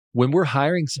when we're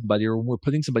hiring somebody or when we're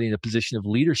putting somebody in a position of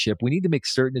leadership, we need to make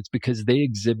certain it's because they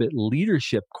exhibit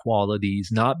leadership qualities,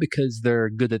 not because they're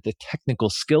good at the technical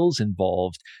skills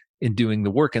involved in doing the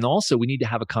work. And also, we need to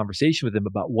have a conversation with them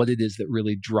about what it is that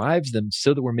really drives them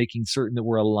so that we're making certain that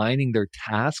we're aligning their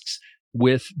tasks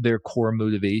with their core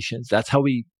motivations. That's how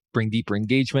we bring deeper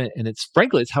engagement. And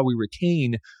frankly, it's how we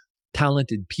retain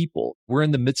talented people. We're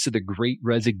in the midst of the great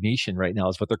resignation right now,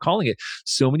 is what they're calling it.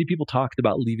 So many people talked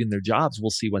about leaving their jobs. We'll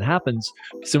see what happens.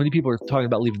 So many people are talking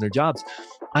about leaving their jobs.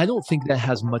 I don't think that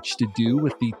has much to do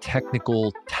with the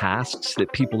technical tasks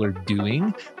that people are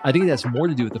doing. I think it has more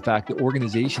to do with the fact that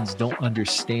organizations don't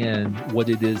understand what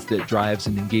it is that drives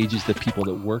and engages the people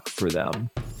that work for them.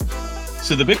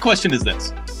 So the big question is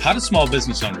this: how do small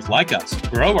business owners like us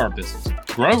grow our business,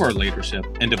 grow our leadership,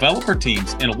 and develop our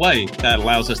teams in a way that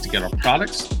allows us to get our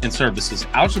products and services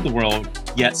out to the world,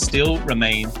 yet still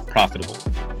remain profitable?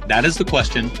 That is the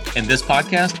question, and this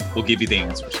podcast will give you the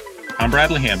answers. I'm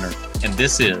Bradley Hamner, and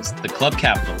this is the Club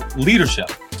Capital Leadership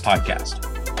Podcast.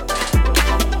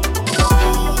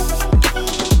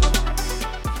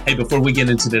 Hey, before we get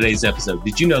into today's episode,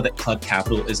 did you know that Club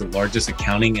Capital is the largest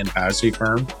accounting and advisory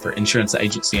firm for insurance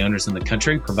agency owners in the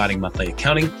country, providing monthly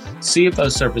accounting,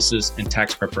 CFO services, and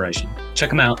tax preparation?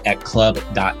 Check them out at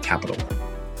club.capital.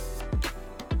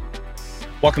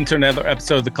 Welcome to another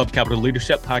episode of the Club Capital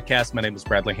Leadership Podcast. My name is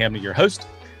Bradley Hamner, your host.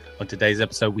 On today's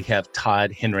episode, we have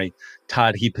Todd Henry.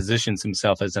 Todd, he positions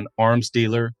himself as an arms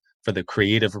dealer for the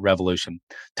creative revolution.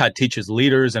 Todd teaches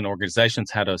leaders and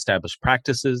organizations how to establish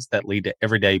practices that lead to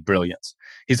everyday brilliance.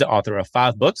 He's the author of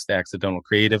 5 books: The Accidental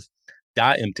Creative,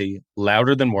 Die Empty,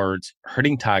 Louder Than Words,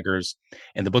 Herding Tigers,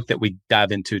 and the book that we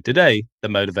dive into today, The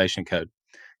Motivation Code.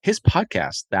 His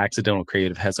podcast, The Accidental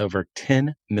Creative, has over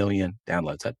 10 million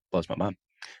downloads. That blows my mind.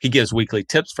 He gives weekly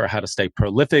tips for how to stay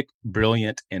prolific,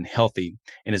 brilliant, and healthy.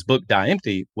 And his book, Die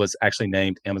Empty, was actually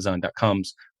named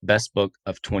Amazon.com's best book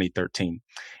of 2013.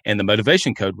 And the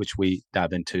Motivation Code, which we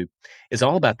dive into, is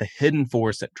all about the hidden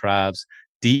force that drives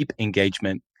deep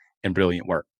engagement and brilliant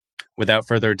work. Without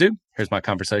further ado, here's my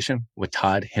conversation with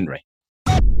Todd Henry.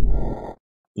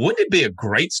 Wouldn't it be a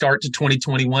great start to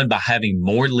 2021 by having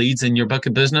more leads in your book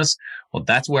of business? Well,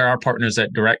 that's where our partners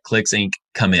at DirectClicks Inc.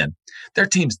 come in. Their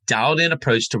team's dialed-in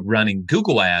approach to running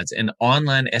Google ads and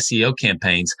online SEO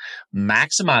campaigns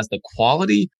maximize the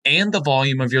quality and the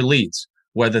volume of your leads,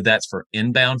 whether that's for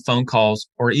inbound phone calls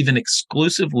or even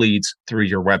exclusive leads through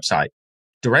your website.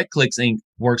 DirectClicks Inc.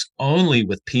 works only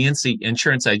with P&C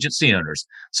insurance agency owners,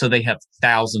 so they have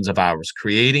thousands of hours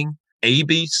creating,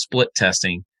 A/B split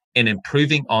testing, and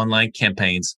improving online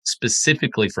campaigns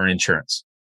specifically for insurance.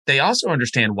 They also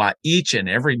understand why each and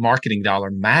every marketing dollar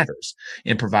matters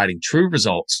in providing true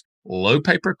results, low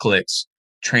pay-per-clicks,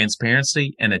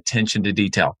 transparency, and attention to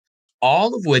detail,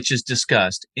 all of which is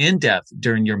discussed in depth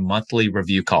during your monthly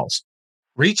review calls.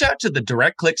 Reach out to the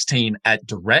DirectClicks team at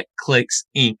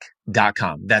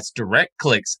directclicksinc.com. That's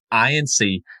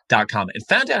directclicksinc.com and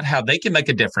find out how they can make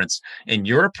a difference in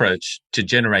your approach to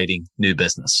generating new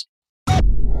business.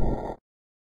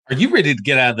 Are you ready to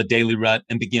get out of the daily rut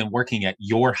and begin working at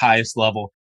your highest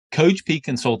level? Coach P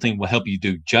Consulting will help you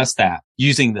do just that,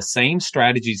 using the same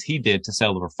strategies he did to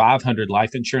sell over 500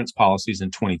 life insurance policies in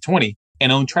 2020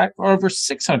 and on track for over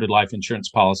 600 life insurance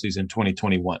policies in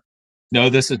 2021. No,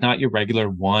 this is not your regular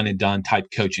one and done type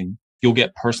coaching. You'll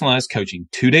get personalized coaching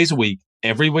 2 days a week,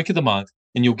 every week of the month,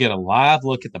 and you'll get a live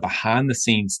look at the behind the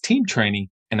scenes team training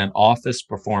and an office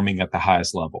performing at the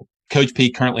highest level. Coach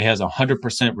P currently has a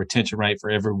 100% retention rate for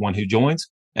everyone who joins.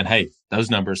 And hey, those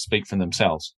numbers speak for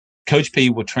themselves. Coach P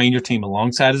will train your team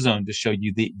alongside his own to show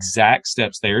you the exact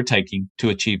steps they are taking to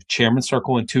achieve Chairman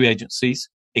Circle in 2 agencies,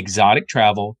 exotic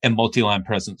travel, and multi-line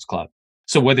presence club.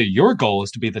 So whether your goal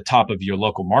is to be the top of your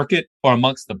local market or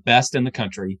amongst the best in the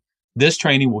country, this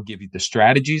training will give you the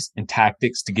strategies and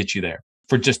tactics to get you there.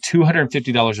 For just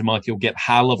 $250 a month, you'll get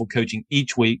high-level coaching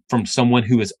each week from someone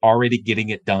who is already getting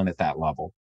it done at that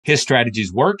level. His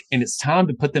strategies work, and it's time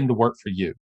to put them to work for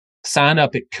you. Sign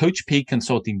up at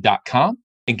coachpconsulting.com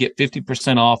and get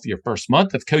 50% off your first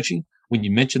month of coaching when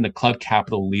you mention the Club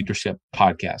Capital Leadership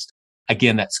Podcast.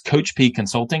 Again, that's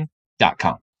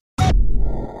coachpconsulting.com.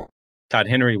 Todd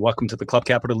Henry, welcome to the Club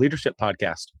Capital Leadership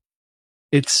Podcast.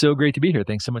 It's so great to be here.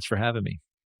 Thanks so much for having me.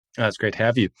 It's great to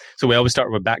have you. So we always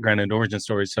start with background and origin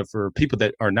stories. So for people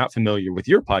that are not familiar with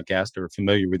your podcast or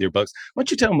familiar with your books, why don't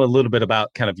you tell them a little bit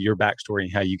about kind of your backstory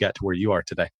and how you got to where you are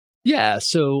today? Yeah.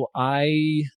 So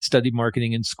I studied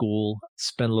marketing in school,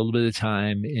 spent a little bit of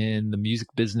time in the music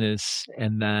business,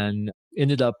 and then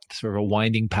ended up sort of a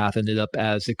winding path, ended up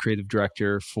as a creative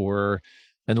director for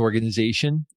an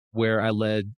organization where I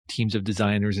led teams of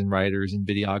designers and writers and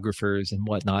videographers and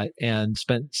whatnot, and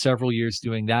spent several years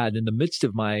doing that. In the midst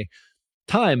of my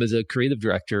time as a creative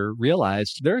director,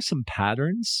 realized there are some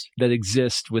patterns that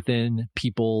exist within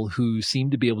people who seem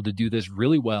to be able to do this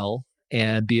really well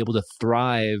and be able to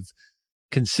thrive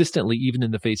consistently, even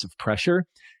in the face of pressure.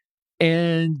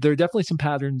 And there are definitely some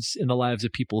patterns in the lives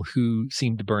of people who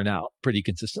seem to burn out pretty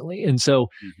consistently. And so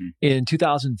in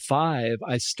 2005,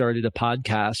 I started a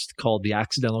podcast called The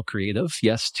Accidental Creative.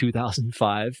 Yes,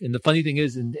 2005. And the funny thing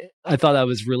is, and I thought I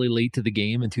was really late to the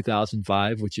game in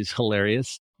 2005, which is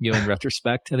hilarious, in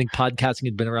retrospect. I think podcasting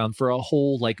had been around for a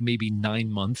whole, maybe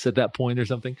 9 months at that point or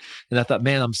something. And I thought,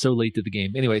 man, I'm so late to the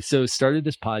game. Anyway, so started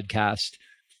this podcast.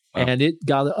 Wow. And it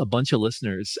got a bunch of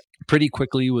listeners. Pretty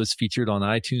quickly was featured on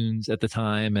iTunes at the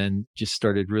time and just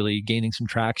started really gaining some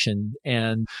traction.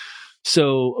 And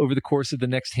so over the course of the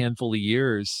next handful of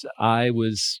years, I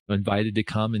was invited to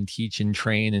come and teach and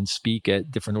train and speak at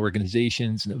different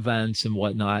organizations and events and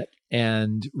whatnot,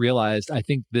 and realized I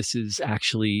think this is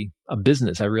actually a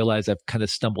business. I realized I've kind of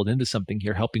stumbled into something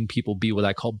here, helping people be what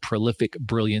I call prolific,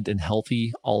 brilliant, and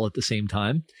healthy all at the same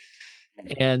time.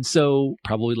 And so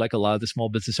probably like a lot of the small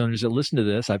business owners that listen to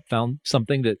this, I found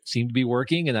something that seemed to be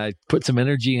working, and I put some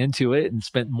energy into it and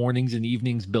spent mornings and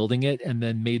evenings building it, and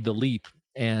then made the leap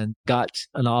and got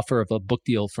an offer of a book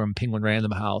deal from Penguin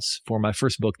Random House for my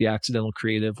first book, The Accidental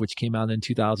Creative, which came out in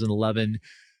 2011.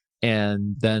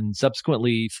 And then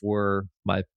subsequently for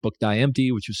my book, Die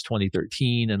Empty, which was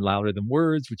 2013, and Louder Than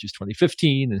Words, which is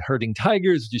 2015, and Herding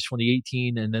Tigers, which is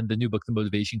 2018. And then the new book, The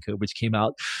Motivation Code, which came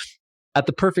out at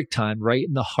the perfect time, right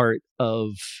in the heart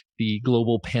of the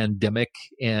global pandemic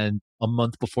and a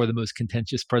month before the most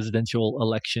contentious presidential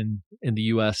election in the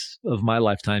US of my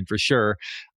lifetime, for sure.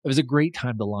 It was a great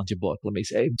time to launch a book, let me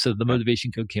say. So the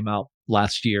Motivation Code came out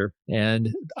last year, and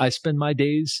I spend my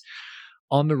days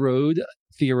on the road,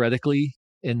 theoretically,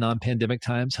 in non-pandemic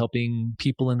times, helping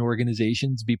people and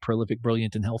organizations be prolific,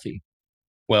 brilliant, and healthy.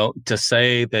 Well, to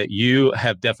say that you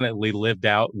have definitely lived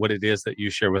out what it is that you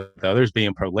share with others,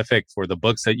 being prolific for the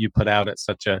books that you put out at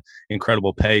such an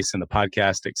incredible pace and the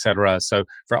podcast, et cetera. So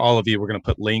for all of you, we're going to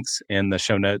put links in the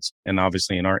show notes and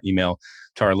obviously in our email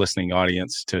to our listening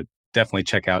audience to definitely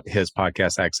check out his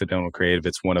podcast, Accidental Creative.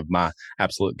 It's one of my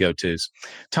absolute go-tos.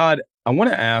 Todd, I want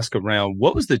to ask around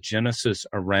what was the genesis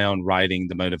around writing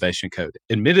the Motivation Code?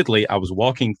 Admittedly, I was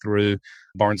walking through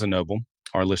Barnes & Noble.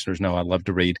 Our listeners know I love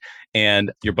to read.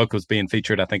 And your book was being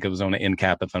featured. I think it was on an end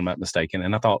cap, if I'm not mistaken.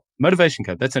 And I thought, Motivation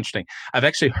Code, that's interesting. I've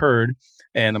actually heard,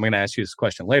 and I'm going to ask you this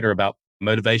question later, about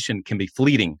motivation can be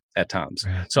fleeting at times.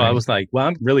 So I was like, well,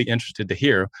 I'm really interested to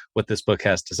hear what this book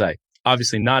has to say.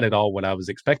 Obviously, not at all what I was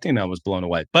expecting. I was blown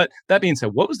away. But that being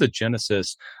said, what was the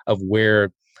genesis of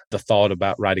where the thought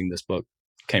about writing this book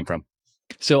came from?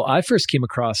 So I first came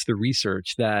across the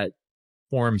research that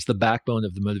forms the backbone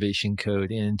of the Motivation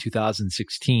Code in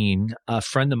 2016. A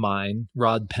friend of mine,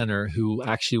 Rod Penner, who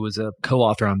actually was a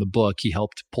co-author on the book, he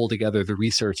helped pull together the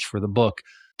research for the book,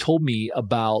 told me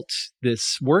about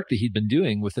this work that he'd been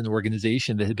doing with an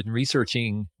organization that had been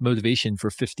researching motivation for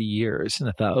 50 years. And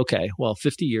I thought, okay, well,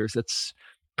 50 years, that's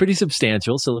pretty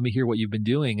substantial. So let me hear what you've been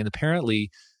doing. And apparently,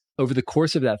 over the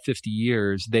course of that 50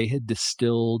 years, they had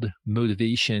distilled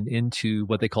motivation into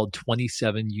what they called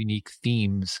 27 unique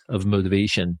themes of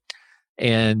motivation.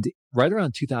 And right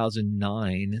around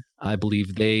 2009, I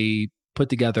believe they put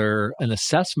together an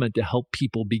assessment to help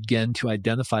people begin to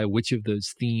identify which of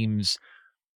those themes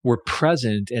were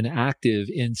present and active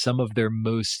in some of their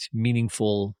most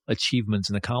meaningful achievements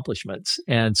and accomplishments.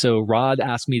 And so Rod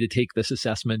asked me to take this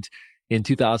assessment in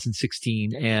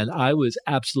 2016, and I was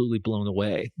absolutely blown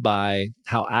away by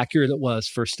how accurate it was,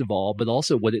 first of all, but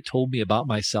also what it told me about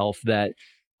myself that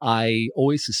I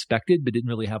always suspected but didn't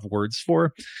really have words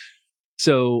for.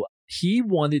 So he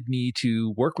wanted me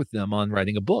to work with them on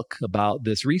writing a book about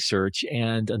this research.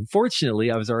 And unfortunately,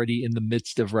 I was already in the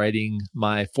midst of writing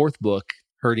my fourth book,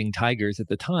 Herding Tigers, at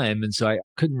the time. And so I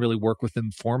couldn't really work with them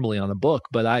formally on a book,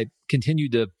 but I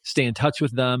continued to stay in touch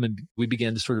with them. And we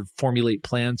began to sort of formulate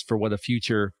plans for what a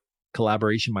future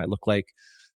collaboration might look like.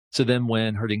 So then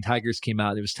when Herding Tigers came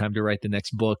out, it was time to write the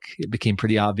next book. It became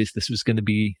pretty obvious this was going to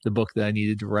be the book that I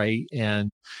needed to write.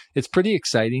 And it's pretty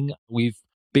exciting. We've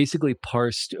basically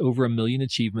parsed over 1 million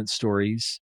achievement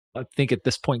stories. I think at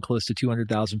this point, close to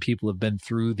 200,000 people have been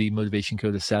through the Motivation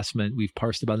Code assessment. We've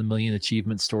parsed about 1 million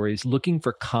achievement stories, looking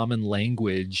for common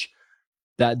language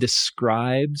that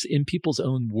describes in people's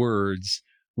own words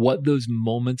what those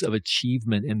moments of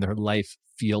achievement in their life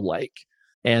feel like.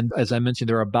 And as I mentioned,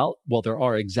 there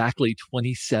are exactly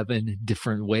 27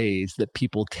 different ways that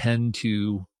people tend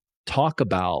to talk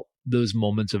about those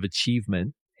moments of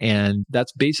achievement. And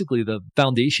that's basically the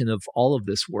foundation of all of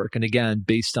this work. And again,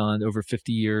 based on over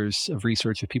 50 years of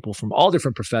research with people from all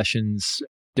different professions,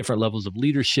 different levels of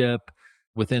leadership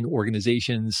within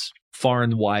organizations, far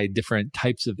and wide, different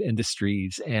types of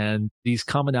industries. And these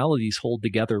commonalities hold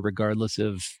together regardless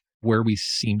of where we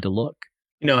seem to look.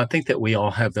 I think that we all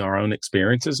have our own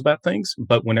experiences about things,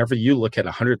 but whenever you look at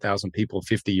 100,000 people,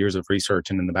 50 years of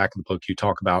research, and in the back of the book, you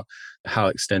talk about how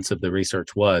extensive the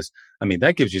research was. I mean,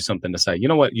 that gives you something to say. You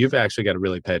know what? You've actually got to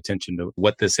really pay attention to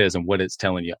what this is and what it's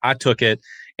telling you. I took it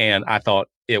and I thought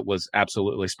it was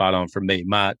absolutely spot on for me.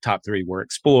 My top three were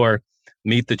explore,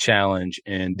 meet the challenge,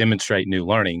 and demonstrate new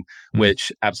learning,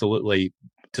 which absolutely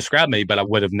describe me, but I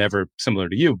would have never, similar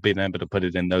to you, been able to put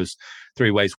it in those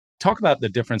three ways. Talk about the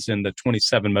difference in the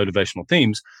 27 motivational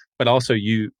themes, but also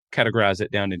you categorize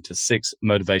it down into 6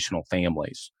 motivational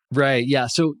families. Right. Yeah.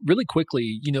 So really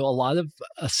quickly, a lot of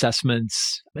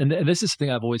assessments, and this is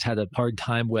something I've always had a hard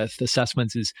time with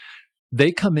assessments, is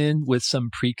they come in with some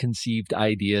preconceived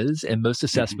ideas, and most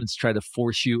assessments try to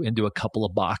force you into a couple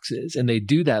of boxes. And they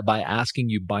do that by asking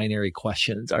you binary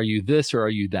questions. Are you this or are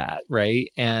you that? Right.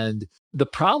 And the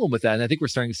problem with that, and I think we're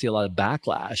starting to see a lot of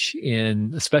backlash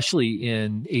especially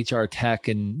in HR tech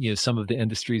and, some of the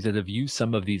industries that have used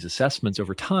some of these assessments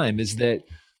over time, is that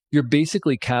you're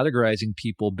basically categorizing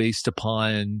people based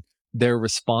upon their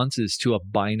responses to a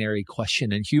binary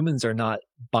question. And humans are not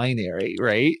binary,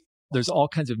 right? There's all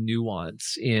kinds of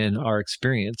nuance in our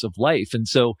experience of life. And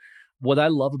so what I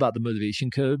love about the motivation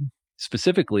code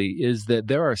specifically is that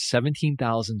there are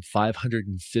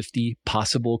 17,550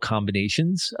 possible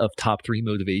combinations of top 3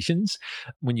 motivations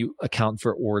when you account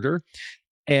for order.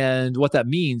 And what that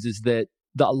means is that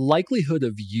the likelihood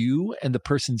of you and the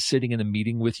person sitting in a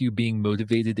meeting with you being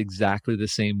motivated exactly the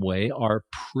same way are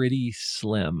pretty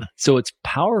slim. So it's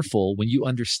powerful when you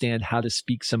understand how to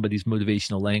speak somebody's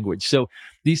motivational language. So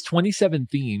these 27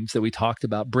 themes that we talked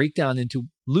about break down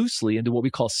loosely into what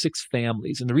we call 6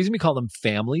 families. And the reason we call them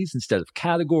families instead of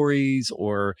categories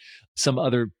or some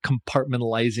other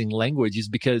compartmentalizing language is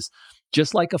because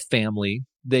just like a family,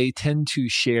 they tend to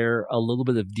share a little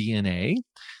bit of DNA,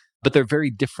 but they're very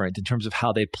different in terms of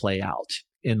how they play out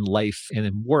in life and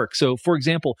in work. So for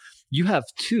example, you have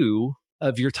 2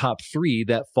 of your top 3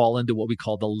 that fall into what we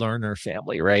call the learner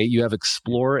family, right? You have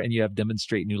explore and you have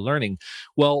demonstrate new learning.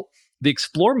 Well, the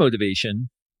explore motivation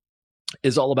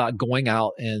is all about going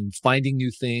out and finding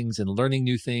new things and learning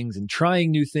new things and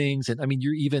trying new things. And I mean,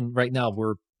 you're even right now,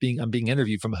 I'm being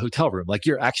interviewed from a hotel room. Like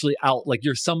you're actually out, like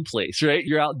you're someplace, right?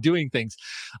 You're out doing things.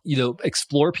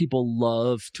 Explore people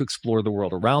love to explore the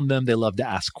world around them. They love to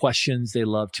ask questions. They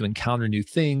love to encounter new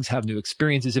things, have new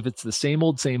experiences. If it's the same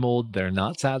old, they're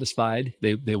not satisfied.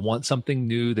 They want something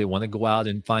new. They want to go out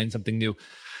and find something new.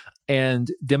 And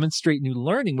demonstrate new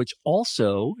learning, which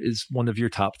also is one of your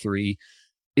top 3,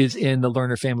 is in the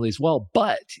learner family as well.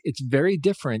 But it's very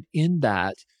different in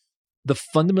that the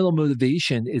fundamental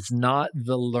motivation is not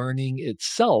the learning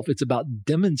itself. It's about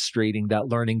demonstrating that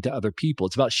learning to other people.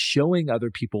 It's about showing other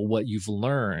people what you've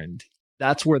learned.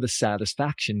 That's where the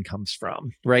satisfaction comes from,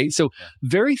 right? So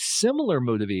very similar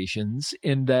motivations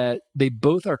in that they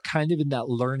both are kind of in that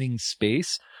learning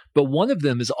space, but one of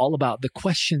them is all about the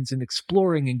questions and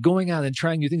exploring and going out and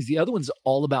trying new things. The other one's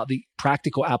all about the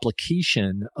practical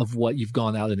application of what you've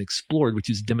gone out and explored, which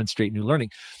is demonstrate new learning.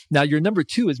 Now, your number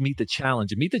 2 is meet the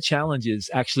challenge. And meet the challenge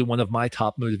is actually one of my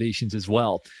top motivations as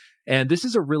well. And this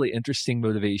is a really interesting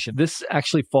motivation. This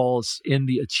actually falls in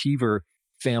the achiever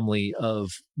family of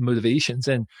motivations.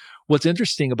 And what's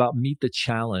interesting about meet the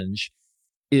challenge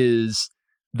is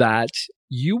that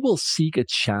you will seek a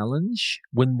challenge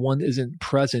when one isn't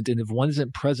present. And if one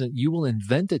isn't present, you will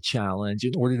invent a challenge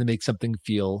in order to make something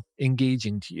feel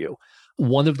engaging to you.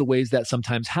 One of the ways that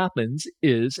sometimes happens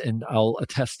is, and I'll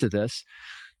attest to this,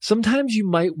 sometimes you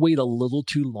might wait a little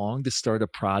too long to start a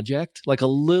project, like a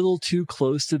little too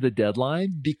close to the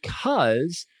deadline,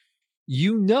 because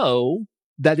you know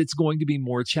that it's going to be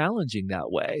more challenging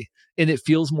that way. And it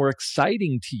feels more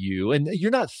exciting to you. And you're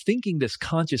not thinking this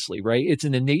consciously, right? It's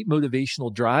an innate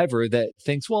motivational driver that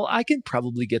thinks, well, I can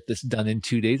probably get this done in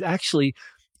 2 days. Actually,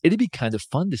 it'd be kind of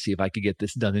fun to see if I could get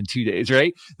this done in 2 days,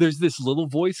 right? There's this little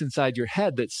voice inside your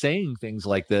head that's saying things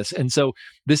like this. And so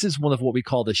this is one of what we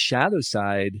call the shadow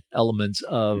side elements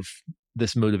of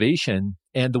this motivation.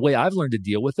 And the way I've learned to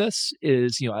deal with this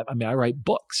is, I write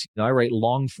books. I write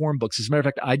long form books. As a matter of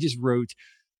fact, I just wrote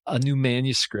a new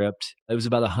manuscript. It was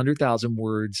about 100,000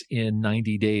 words in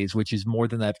 90 days, which is more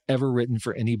than I've ever written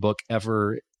for any book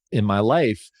ever in my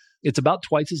life. It's about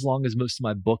twice as long as most of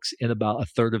my books in about a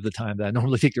third of the time that I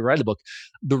normally take to write a book.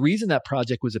 The reason that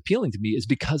project was appealing to me is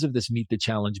because of this meet the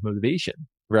challenge motivation,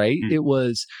 right? It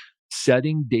was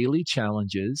setting daily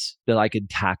challenges that I could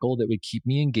tackle that would keep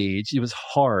me engaged. It was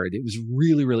hard. It was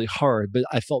really, really hard, but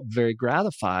I felt very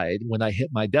gratified when I hit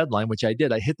my deadline, which I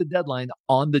did. I hit the deadline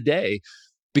on the day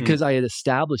because I had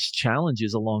established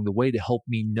challenges along the way to help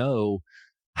me know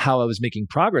how I was making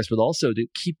progress, but also to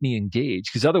keep me engaged.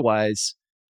 Because otherwise,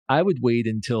 I would wait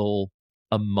until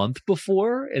a month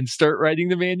before and start writing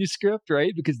the manuscript,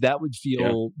 right? Because that would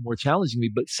feel more challenging to me.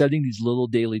 But setting these little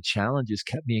daily challenges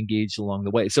kept me engaged along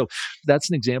the way. So that's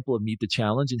an example of Meet the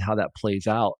Challenge and how that plays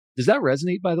out. Does that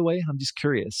resonate, by the way? I'm just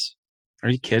curious. Are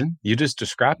you kidding? You just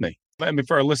described me. I mean,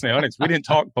 for our listening audience, we didn't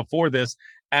talk before this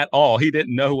at all. He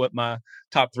didn't know what my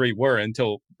top three were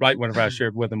until right whenever I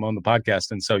shared with him on the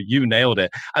podcast. And so you nailed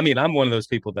it. I mean, I'm one of those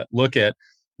people that look at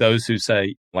those who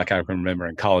say, like I can remember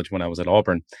in college when I was at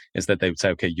Auburn, is that they would say,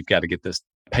 okay, you've got to get this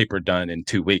paper done in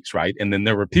 2 weeks, right? And then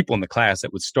there were people in the class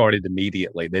that would start it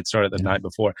immediately. They'd start it the night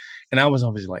before. And I was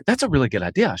always like, that's a really good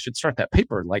idea. I should start that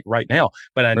paper like right now.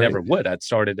 But I never would. I'd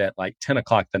start it at like 10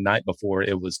 o'clock the night before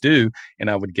it was due, and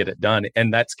I would get it done.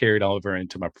 And that's carried over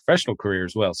into my professional career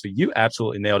as well. So you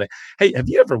absolutely nailed it. Hey, have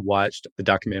you ever watched the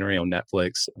documentary on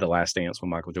Netflix, The Last Dance with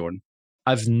Michael Jordan?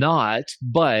 I've not,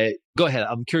 but go ahead.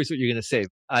 I'm curious what you're going to say.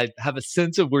 I have a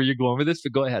sense of where you're going with this,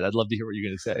 but go ahead. I'd love to hear what you're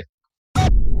going to say.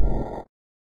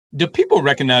 Do people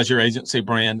recognize your agency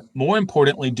brand? More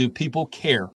importantly, do people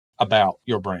care about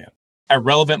your brand? At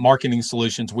Relevant Marketing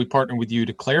Solutions, we partner with you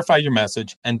to clarify your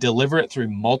message and deliver it through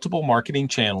multiple marketing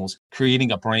channels,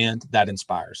 creating a brand that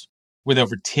inspires. With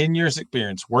over 10 years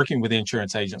experience working with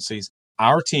insurance agencies,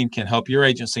 our team can help your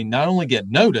agency not only get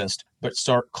noticed, but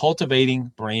start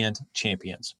cultivating brand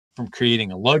champions. From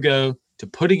creating a logo to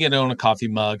putting it on a coffee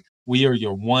mug, we are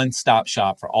your one-stop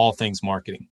shop for all things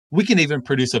marketing. We can even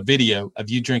produce a video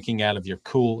of you drinking out of your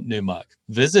cool new mug.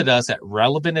 Visit us at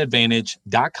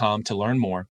relevantadvantage.com to learn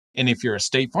more. And if you're a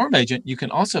State Farm agent, you can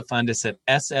also find us at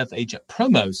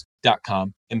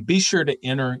sfagentpromos.com, and be sure to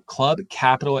enter Club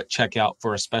Capital at checkout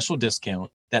for a special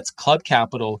discount. That's Club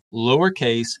Capital,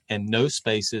 lowercase and no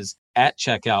spaces at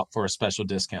checkout for a special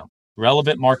discount.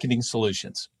 Relevant Marketing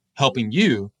Solutions, helping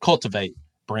you cultivate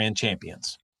brand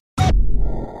champions.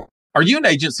 Are you an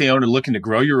agency owner looking to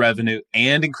grow your revenue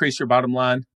and increase your bottom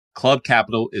line? Club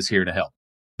Capital is here to help.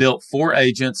 Built for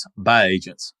agents by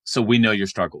agents, so we know your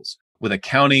struggles. With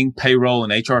accounting, payroll,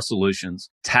 and HR solutions,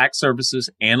 tax services,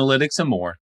 analytics, and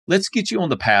more, let's get you on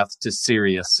the path to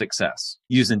serious success.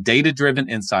 Using data-driven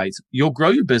insights, you'll grow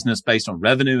your business based on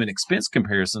revenue and expense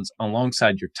comparisons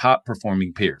alongside your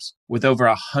top-performing peers. With over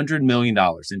 $100 million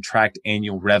in tracked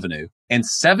annual revenue and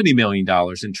 $70 million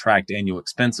in tracked annual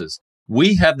expenses,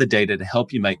 we have the data to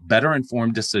help you make better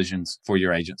informed decisions for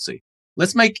your agency.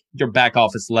 Let's make your back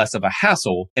office less of a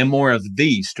hassle and more of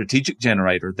the strategic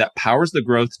generator that powers the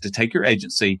growth to take your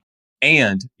agency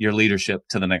and your leadership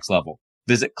to the next level.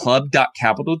 Visit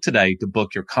club.capital today to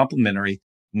book your complimentary,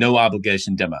 no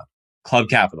obligation demo. Club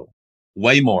Capital,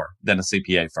 way more than a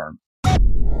CPA firm.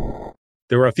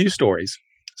 There were a few stories.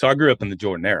 So I grew up in the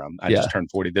Jordan era. I just turned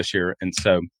 40 this year. And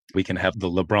so we can have the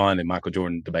LeBron and Michael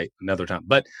Jordan debate another time.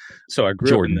 But so I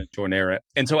grew up in the Jordan era.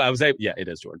 And so I was able, it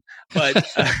is Jordan. But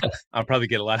I'll probably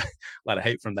get a lot of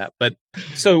hate from that. But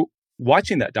so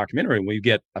watching that documentary, we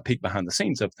get a peek behind the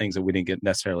scenes of things that we didn't get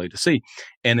necessarily to see.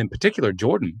 And in particular,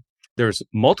 Jordan, there's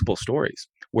multiple stories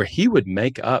where he would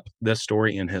make up this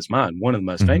story in his mind. One of the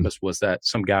most famous was that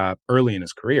some guy early in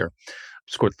his career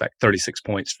scored like 36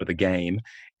 points for the game.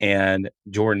 And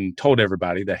Jordan told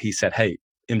everybody that he said, hey,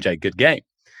 MJ, good game.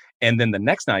 And then the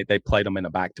next night they played him in a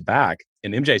back-to-back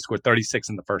and MJ scored 36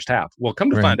 in the first half. Well,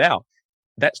 come to find out,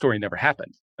 that story never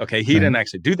happened. Okay. He didn't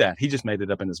actually do that. He just made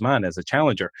it up in his mind as a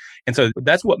challenger. And so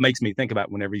that's what makes me think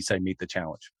about whenever you say meet the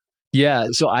challenge. Yeah.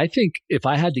 So I think if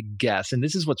I had to guess, and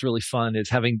this is what's really fun, is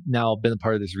having now been a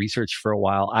part of this research for a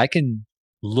while, I can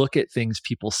look at things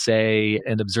people say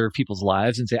and observe people's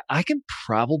lives and say, I can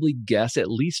probably guess at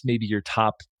least maybe your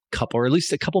top couple, or at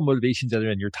least a couple motivations that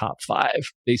are in your top 5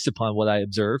 based upon what I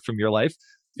observed from your life.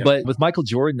 Yep. But with Michael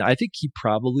Jordan, I think he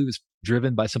probably was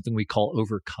driven by something we call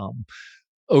overcome.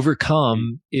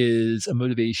 Overcome is a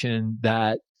motivation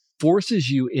that forces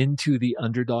you into the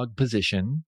underdog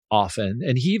position often.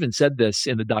 And he even said this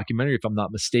in the documentary, if I'm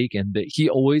not mistaken, that he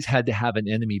always had to have an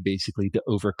enemy basically to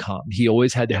overcome. He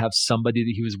always had to have somebody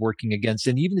that he was working against.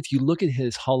 And even if you look at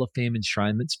his Hall of Fame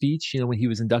enshrinement speech, when he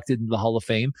was inducted into the Hall of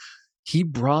Fame, he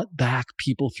brought back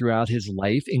people throughout his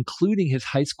life, including his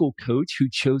high school coach who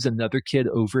chose another kid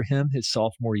over him his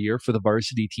sophomore year for the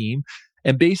varsity team.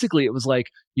 And basically it was like,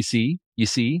 you see, you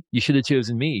should have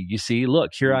chosen me. You see,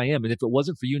 look, here I am. And if it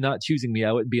wasn't for you not choosing me,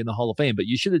 I wouldn't be in the Hall of Fame, but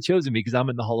you should have chosen me because I'm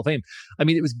in the Hall of Fame. I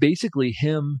mean, it was basically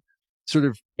him sort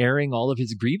of airing all of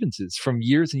his grievances from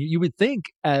years. And you would think,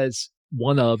 as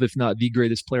one of, if not the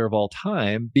greatest player of all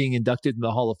time, being inducted in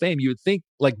the Hall of Fame, you would think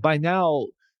like by now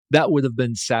that would have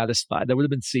been satisfied. That would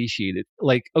have been satiated.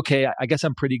 Like, okay, I guess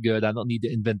I'm pretty good. I don't need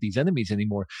to invent these enemies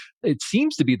anymore. It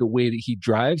seems to be the way that he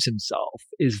drives himself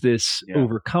is this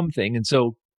overcome thing. And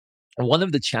so one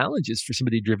of the challenges for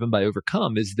somebody driven by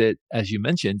overcome is that, as you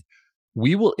mentioned,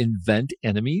 we will invent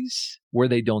enemies where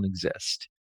they don't exist.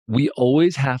 We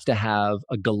always have to have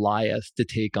a Goliath to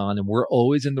take on, and we're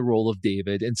always in the role of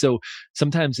David. And so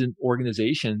sometimes in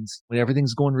organizations, when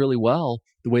everything's going really well,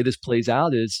 the way this plays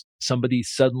out is somebody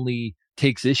suddenly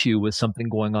takes issue with something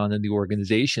going on in the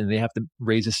organization. They have to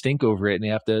raise a stink over it, and they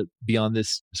have to be on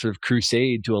this sort of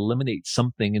crusade to eliminate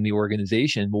something in the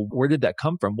organization. Well, where did that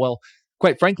come from? Well,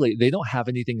 quite frankly, they don't have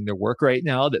anything in their work right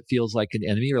now that feels like an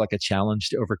enemy or like a challenge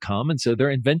to overcome. And so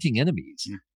they're inventing enemies.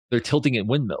 They're tilting at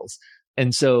windmills.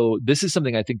 And so this is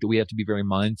something I think that we have to be very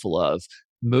mindful of.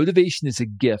 Motivation is a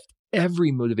gift.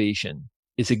 Every motivation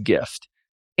is a gift.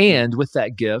 And with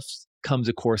that gift comes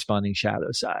a corresponding shadow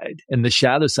side. And the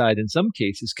shadow side, in some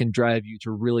cases, can drive you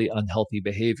to really unhealthy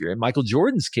behavior. In Michael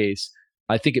Jordan's case,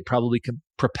 I think it probably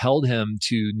propelled him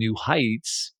to new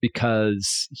heights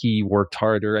because he worked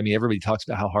harder. I mean, everybody talks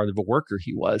about how hard of a worker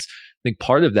he was. I think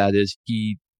part of that is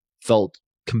he felt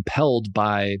compelled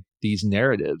by these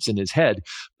narratives in his head,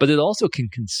 but it also can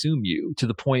consume you to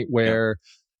the point where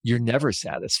you're never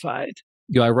satisfied.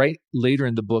 I write later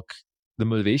in the book, The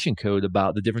Motivation Code,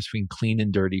 about the difference between clean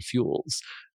and dirty fuels.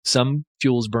 Some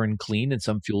fuels burn clean and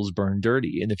some fuels burn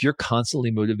dirty. And if you're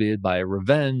constantly motivated by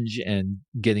revenge and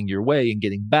getting your way and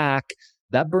getting back,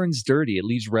 that burns dirty. It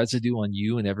leaves residue on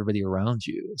you and everybody around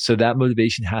you. So that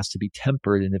motivation has to be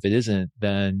tempered. And if it isn't,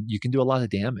 then you can do a lot of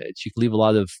damage. You can leave a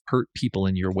lot of hurt people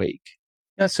in your wake.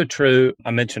 That's so true.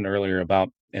 I mentioned earlier about,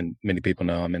 and many people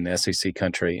know I'm in the SEC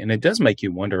country, and it does make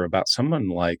you wonder about someone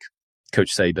like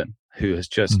Coach Saban, who has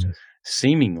just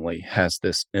seemingly has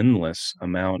this endless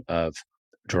amount of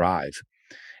drive.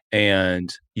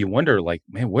 And you wonder, like,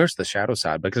 man, where's the shadow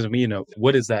side? Because, I mean,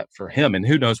 what is that for him? And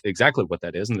who knows exactly what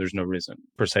that is? And there's no reason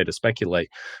per se to speculate.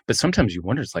 But sometimes you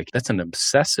wonder, it's like, that's an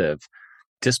obsessive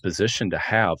disposition to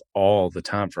have all the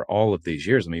time for all of these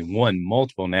years. I mean, won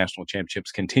multiple national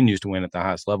championships, continues to win at the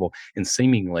highest level, and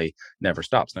seemingly never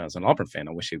stops. Now, as an Auburn fan,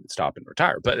 I wish he would stop and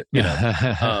retire. But,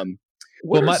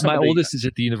 well, my oldest is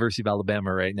at the University of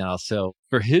Alabama right now. So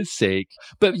for his sake,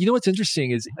 but what's interesting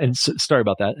is, and sorry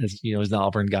about that, as as an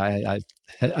Auburn guy,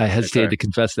 I hesitated to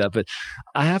confess that, but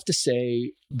I have to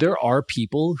say there are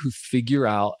people who figure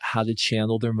out how to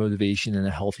channel their motivation in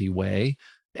a healthy way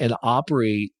and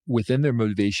operate within their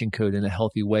motivation code in a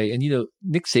healthy way. And,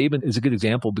 Nick Saban is a good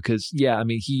example because, he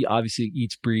obviously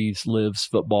eats, breathes, lives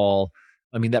football.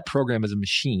 I mean, that program is a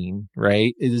machine,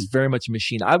 right? It is very much a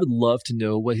machine. I would love to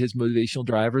know what his motivational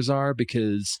drivers are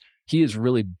because he has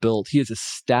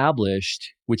established,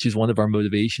 which is one of our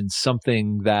motivations,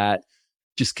 something that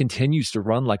just continues to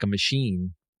run like a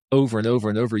machine over and over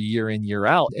and over, year in, year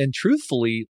out. And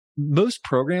truthfully, most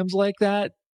programs like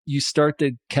that, you start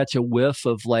to catch a whiff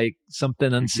of like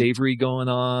something unsavory going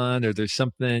on, or there's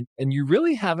something, and you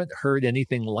really haven't heard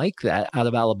anything like that out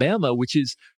of Alabama, which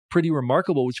is pretty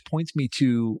remarkable, which points me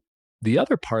to the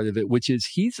other part of it, which is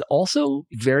he's also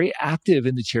very active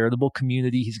in the charitable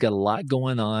community. He's got a lot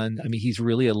going on. I mean, he's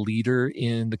really a leader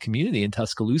in the community in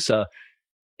Tuscaloosa.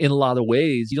 In a lot of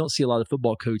ways, you don't see a lot of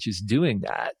football coaches doing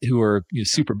that who are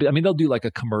super big. I mean, they'll do like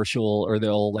a commercial or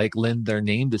they'll like lend their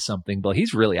name to something, but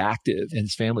he's really active and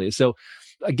his family is. So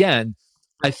again,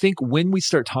 I think when we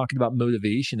start talking about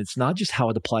motivation, it's not just how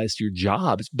it applies to your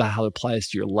job, it's about how it applies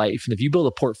to your life. And if you build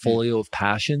a portfolio of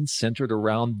passions centered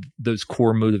around those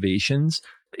core motivations,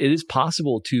 it is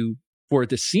possible for it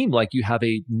to seem like you have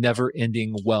a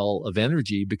never-ending well of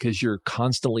energy because you're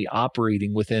constantly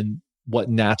operating within what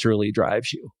naturally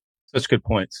drives you. Such good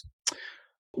points.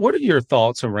 What are your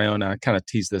thoughts around, I kind of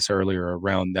teased this earlier,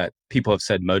 around that people have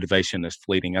said motivation is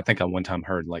fleeting. I think I one time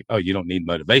heard like, oh, you don't need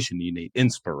motivation, you need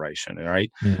inspiration,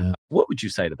 right? Yeah. What would you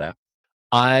say to that?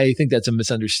 I think that's a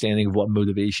misunderstanding of what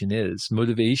motivation is.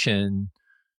 Motivation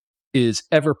is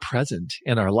ever present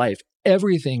in our life.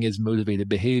 Everything is motivated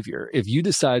behavior. If you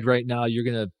decide right now you're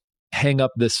going to hang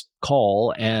up this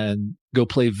call and go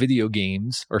play video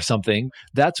games or something,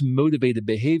 that's motivated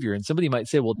behavior. And somebody might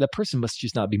say, well, that person must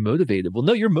just not be motivated. Well,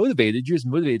 no, you're motivated. You're just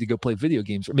motivated to go play video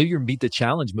games. Or maybe your meet the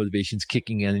challenge motivation's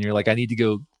kicking in and you're like, I need to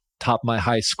go top my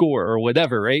high score or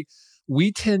whatever, right?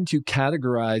 We tend to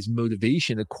categorize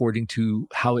motivation according to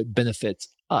how it benefits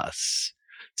us.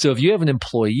 So if you have an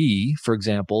employee, for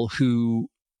example, who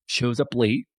shows up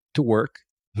late to work,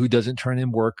 who doesn't turn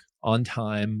in work on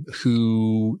time,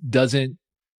 who doesn't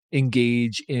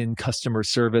engage in customer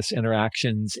service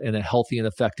interactions in a healthy and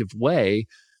effective way,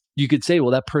 you could say,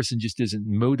 well, that person just isn't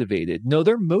motivated. No,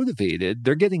 they're motivated.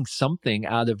 They're getting something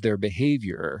out of their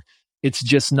behavior. It's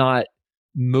just not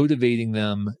motivating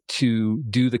them to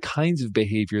do the kinds of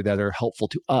behavior that are helpful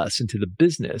to us and to the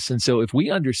business. And so if we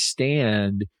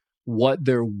understand what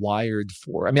they're wired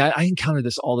for, I mean, I encounter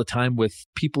this all the time with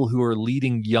people who are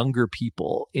leading younger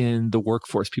people in the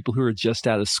workforce, people who are just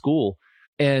out of school.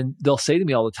 And they'll say to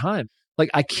me all the time, like,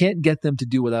 I can't get them to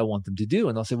do what I want them to do.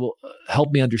 And I'll say, well,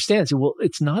 help me understand. So, well,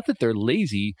 it's not that they're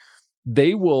lazy.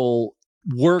 They will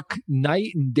work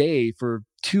night and day for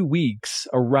 2 weeks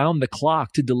around the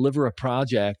clock to deliver a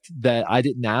project that I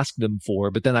didn't ask them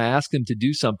for. But then I ask them to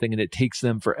do something and it takes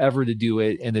them forever to do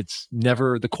it. And it's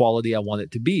never the quality I want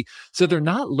it to be. So they're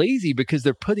not lazy because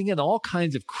they're putting in all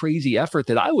kinds of crazy effort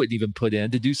that I wouldn't even put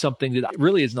in to do something that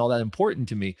really isn't all that important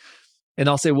to me. And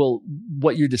I'll say, well,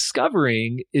 what you're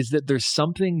discovering is that there's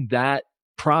something that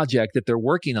project that they're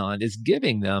working on is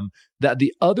giving them that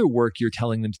the other work you're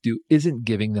telling them to do isn't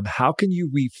giving them. How can you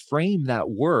reframe that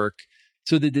work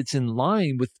so that it's in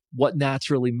line with what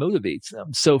naturally motivates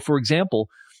them? So, for example,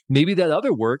 maybe that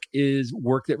other work is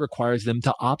work that requires them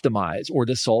to optimize or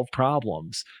to solve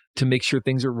problems, to make sure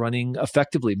things are running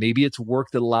effectively. Maybe it's work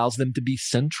that allows them to be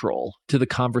central to the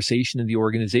conversation in the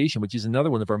organization, which is another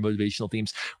one of our motivational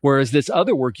themes. Whereas this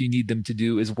other work you need them to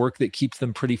do is work that keeps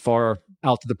them pretty far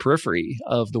out to the periphery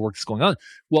of the work that's going on.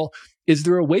 Well, is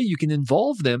there a way you can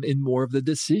involve them in more of the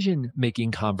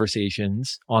decision-making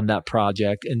conversations on that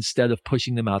project instead of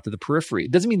pushing them out to the periphery?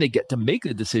 It doesn't mean they get to make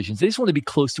the decisions. They just want to be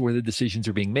close to where the decisions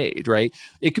are being made, right?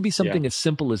 It could be something as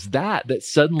simple as that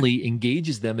suddenly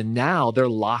engages them, and now they're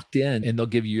locked in and they'll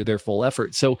give you their full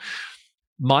effort. So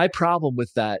my problem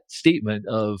with that statement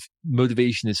of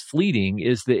motivation is fleeting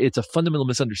is that it's a fundamental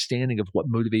misunderstanding of what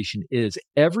motivation is.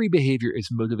 Every behavior is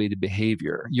motivated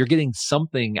behavior. You're getting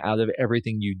something out of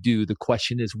everything you do. The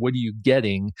question is, what are you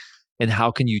getting and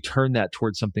how can you turn that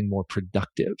towards something more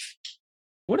productive?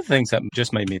 One of the things that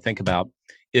just made me think about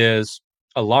is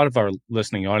a lot of our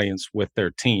listening audience with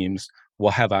their teams will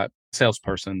have a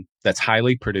salesperson that's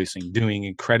highly producing, doing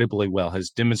incredibly well, has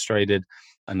demonstrated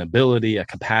an ability, a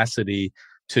capacity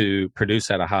to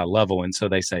produce at a high level. And so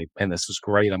they say, man, this is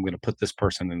great. I'm going to put this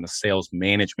person in the sales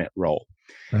management role.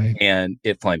 Right. And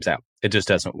it flames out. It just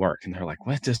doesn't work. And they're like,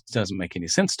 well, it just doesn't make any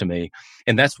sense to me.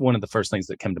 And that's one of the first things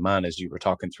that came to mind as you were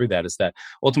talking through that, is that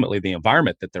ultimately the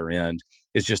environment that they're in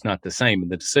is just not the same.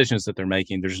 And the decisions that they're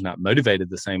making, they're just not motivated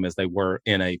the same as they were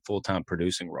in a full-time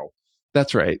producing role.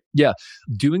 That's right. Yeah.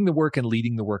 Doing the work and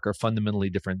leading the work are fundamentally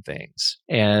different things.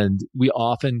 And we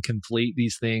often conflate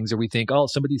these things, or we think, oh,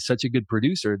 somebody's such a good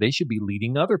producer, they should be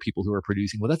leading other people who are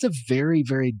producing. Well, that's a very,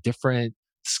 very different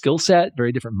skill set,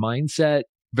 very different mindset,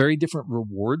 very different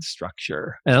reward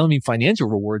structure. And I don't mean financial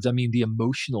rewards. I mean the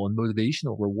emotional and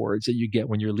motivational rewards that you get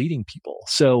when you're leading people.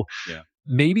 So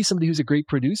maybe somebody who's a great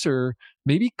producer,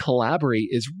 maybe collaborate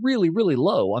is really, really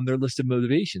low on their list of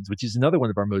motivations, which is another one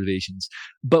of our motivations.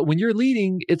 But when you're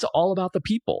leading, it's all about the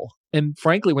people. And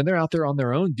frankly, when they're out there on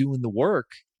their own doing the work,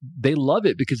 they love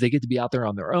it because they get to be out there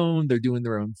on their own. They're doing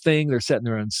their own thing. They're setting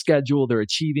their own schedule. They're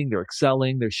achieving, they're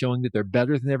excelling. They're showing that they're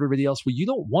better than everybody else. Well, you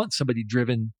don't want somebody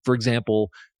driven, for example,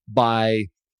 by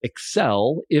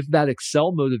Excel, if that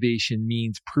Excel motivation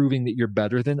means proving that you're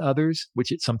better than others,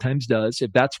 which it sometimes does.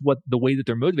 If that's what the way that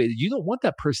they're motivated, you don't want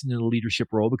that person in a leadership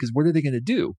role, because what are they going to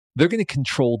do? They're going to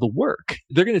control the work.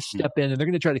 They're going to step in and they're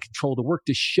going to try to control the work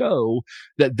to show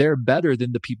that they're better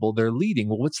than the people they're leading.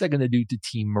 Well, what's that going to do to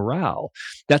team morale?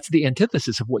 That's the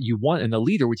antithesis of what you want in a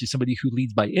leader, which is somebody who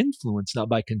leads by influence, not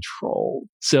by control.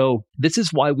 So this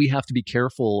is why we have to be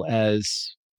careful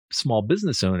as small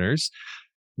business owners.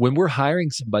 When we're hiring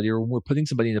somebody or when we're putting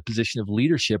somebody in a position of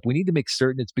leadership, we need to make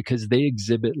certain it's because they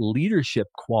exhibit leadership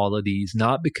qualities,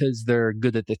 not because they're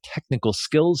good at the technical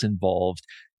skills involved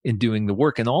in doing the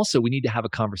work. And also, we need to have a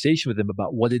conversation with them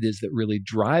about what it is that really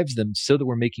drives them, so that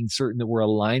we're making certain that we're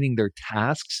aligning their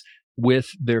tasks with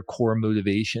their core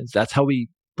motivations. That's how we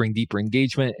bring deeper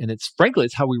engagement. And it's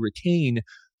how we retain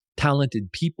talented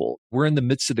people. We're in the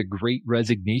midst of the great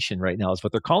resignation right now, is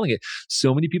what they're calling it.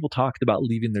 So many people talked about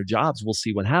leaving their jobs. We'll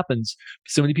see what happens.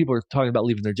 So many people are talking about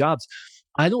leaving their jobs.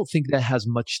 I don't think that has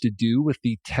much to do with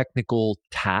the technical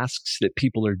tasks that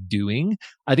people are doing.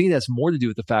 I think it has more to do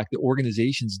with the fact that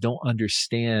organizations don't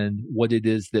understand what it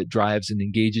is that drives and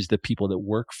engages the people that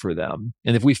work for them.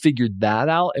 And if we figured that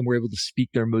out and we're able to speak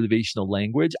their motivational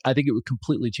language, I think it would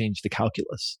completely change the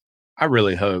calculus. I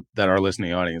really hope that our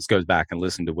listening audience goes back and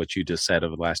listen to what you just said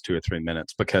over the last 2 or 3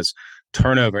 minutes, because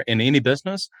turnover in any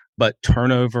business, but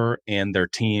turnover and their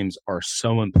teams are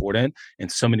so important.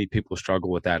 And so many people struggle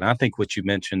with that. And I think what you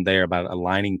mentioned there about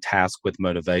aligning tasks with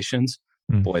motivations,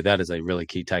 boy, that is a really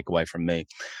key takeaway from me.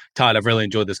 Todd, I've really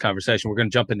enjoyed this conversation. We're going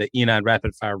to jump into E9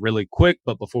 Rapid Fire really quick.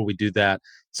 But before we do that,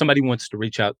 somebody wants to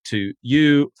reach out to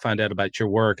you, find out about your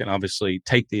work, and obviously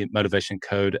take the motivation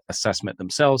code assessment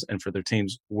themselves and for their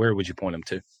teams. Where would you point them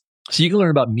to? So you can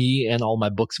learn about me and all my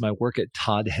books and my work at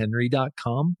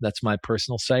toddhenry.com. That's my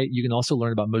personal site. You can also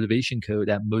learn about Motivation Code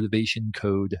at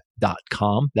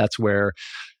motivationcode.com. That's where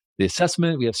the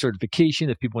assessment, we have certification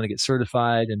if people want to get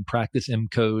certified and practice M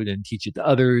code and teach it to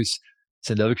others,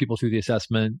 send other people through the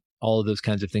assessment, all of those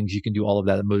kinds of things. You can do all of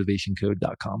that at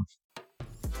motivationcode.com.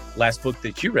 Last book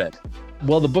that you read?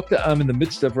 Well, the book that I'm in the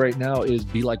midst of right now is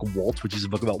Be Like Walt, which is a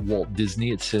book about Walt Disney.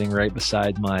 It's sitting right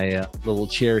beside my little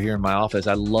chair here in my office.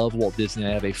 I love Walt Disney. I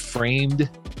have a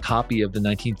framed copy of the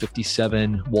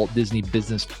 1957 Walt Disney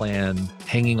business plan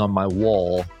hanging on my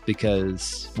wall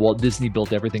because Walt Disney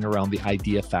built everything around the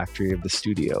idea factory of the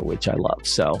studio, which I love.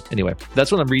 So anyway,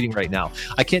 that's what I'm reading right now.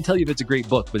 I can't tell you if it's a great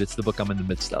book, but it's the book I'm in the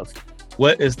midst of.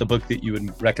 What is the book that you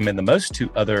would recommend the most to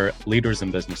other leaders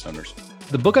and business owners?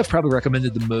 The book I've probably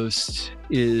recommended the most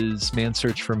is Man's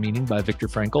Search for Meaning by Viktor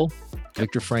Frankl.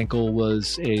 Viktor Frankl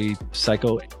was a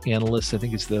psychoanalyst, I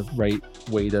think is the right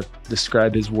way to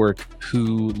describe his work,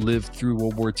 who lived through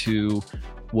World War II,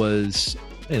 was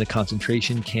in a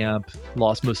concentration camp,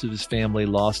 lost most of his family,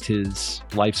 lost his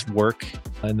life's work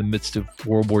in the midst of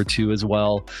World War II as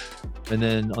well. And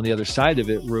then on the other side of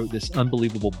it, wrote this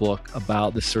unbelievable book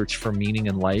about the search for meaning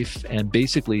in life. And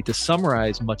basically, to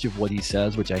summarize much of what he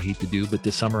says, which I hate to do, but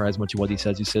to summarize much of what he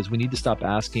says we need to stop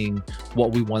asking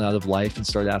what we want out of life and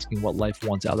start asking what life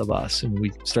wants out of us. And when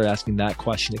we start asking that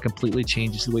question, it completely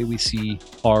changes the way we see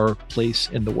our place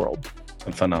in the world.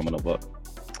 A phenomenal book.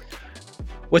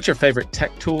 What's your favorite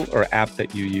tech tool or app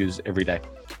that you use every day?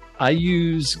 I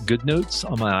use GoodNotes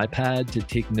on my iPad to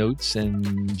take notes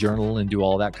and journal and do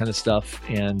all that kind of stuff.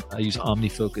 And I use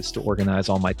OmniFocus to organize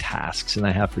all my tasks. And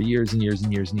I have for years and years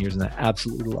and years and years. And I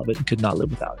absolutely love it and could not live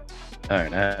without it. All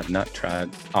right. I have not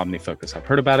tried OmniFocus. I've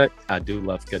heard about it. I do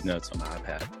love GoodNotes on my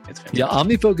iPad. It's fantastic. Yeah,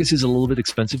 OmniFocus is a little bit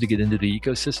expensive to get into the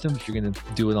ecosystem if you're going to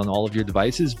do it on all of your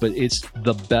devices, but it's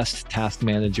the best task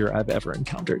manager I've ever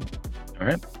encountered. All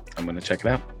right. I'm going to check it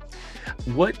out.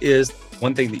 What is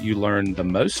one thing that you learned the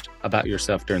most about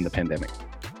yourself during the pandemic?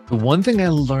 The one thing I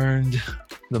learned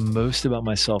the most about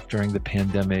myself during the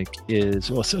pandemic is,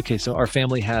 so our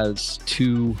family has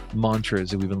two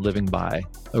mantras that we've been living by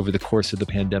over the course of the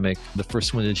pandemic. The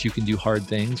first one is you can do hard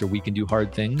things, or we can do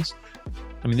hard things.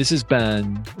 I mean, this has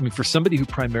been, for somebody who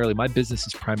my business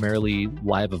is primarily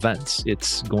live events.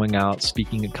 It's going out,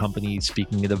 speaking at companies,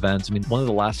 speaking at events. One of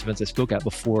the last events I spoke at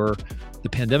before the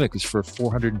pandemic was for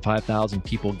 405,000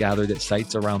 people gathered at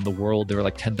sites around the world. There were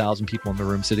like 10,000 people in the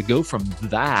room. So to go from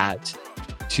that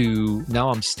to now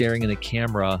I'm staring in a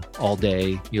camera all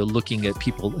day, looking at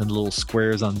people in little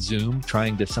squares on Zoom,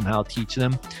 trying to somehow teach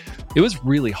them. It was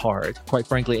really hard, quite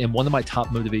frankly. And one of my top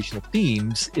motivational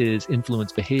themes is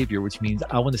influence behavior, which means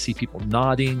I want to see people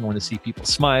nodding, I want to see people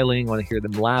smiling, I want to hear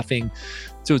them laughing.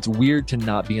 So it's weird to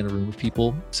not be in a room with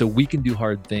people. So we can do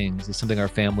hard things is something our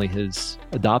family has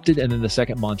adopted. And then the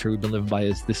second mantra we've been living by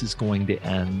is this is going to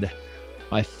end.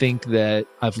 I think that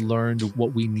I've learned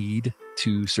what we need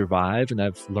to survive, and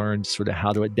I've learned sort of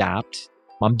how to adapt.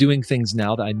 I'm doing things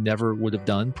now that I never would have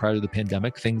done prior to the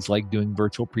pandemic, things like doing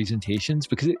virtual presentations,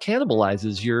 because it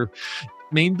cannibalizes your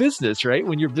main business, right?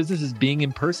 When your business is being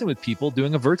in person with people,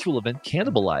 doing a virtual event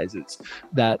cannibalizes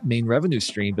that main revenue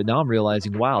stream. But now I'm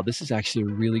realizing, wow, this is actually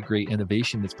a really great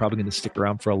innovation that's probably going to stick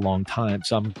around for a long time.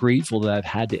 So I'm grateful that I've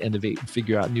had to innovate and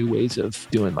figure out new ways of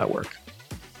doing my work.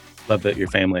 Love that your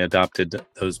family adopted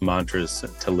those mantras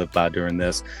to live by during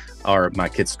this. My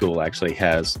kids' school actually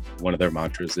has one of their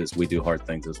mantras is we do hard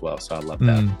things as well. So I love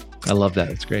that. I love that.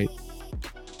 It's great.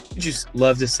 You just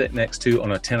love to sit next to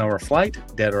on a 10-hour flight,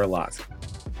 dead or alive?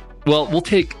 Well, we'll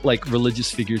take like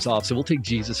religious figures off. So we'll take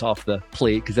Jesus off the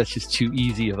plate because that's just too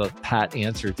easy of a pat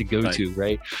answer to go to,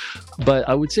 right? But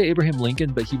I would say Abraham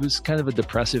Lincoln, but he was kind of a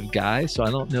depressive guy. So I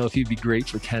don't know if he'd be great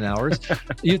for 10 hours.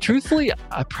 Truthfully,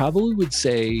 I probably would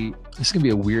say, this is going to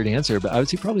be a weird answer, but I would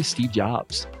say probably Steve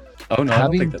Jobs. Oh, no, I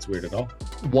don't think that's weird at all.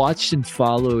 Watched and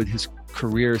followed his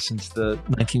career since the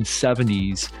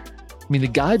 1970s. The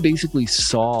guy basically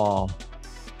saw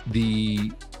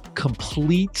the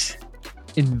complete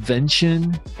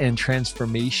invention and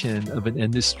transformation of an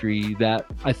industry that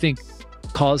I think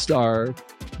caused our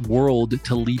world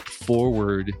to leap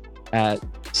forward at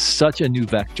such a new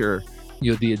vector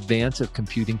The advance of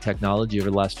computing technology over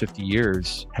the last 50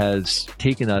 years has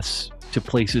taken us to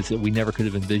places that we never could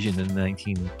have envisioned in the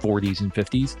 1940s and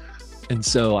 50s. And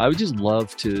so I would just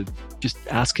love to just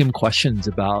ask him questions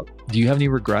about, do you have any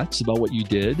regrets about what you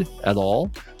did at all?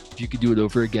 If you could do it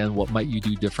over again, what might you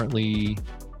do differently?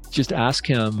 Just ask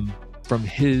him from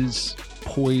his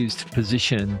poised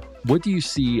position, what do you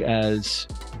see as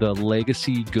the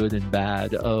legacy, good and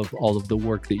bad, of all of the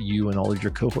work that you and all of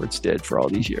your cohorts did for all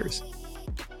these years?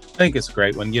 I think it's a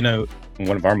great one.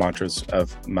 One of our mantras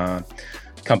of my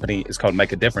company is called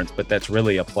Make a Difference, but that's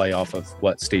really a play off of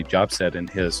what Steve Jobs said in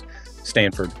his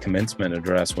Stanford commencement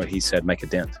address when he said, make a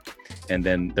dent. And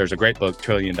then there's a great book, $1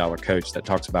 Trillion Coach, that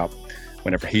talks about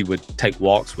whenever he would take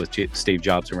walks with Steve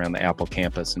Jobs around the Apple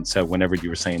campus. And so whenever you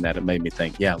were saying that, it made me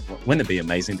think, wouldn't it be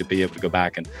amazing to be able to go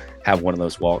back and have one of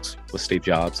those walks with Steve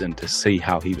Jobs and to see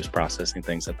how he was processing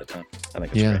things at the time? I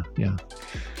think it's great. Yeah.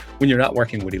 When you're not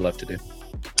working, what do you love to do?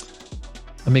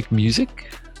 I make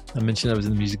music. I mentioned I was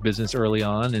in the music business early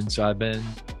on. And so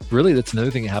that's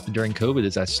another thing that happened during COVID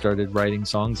is I started writing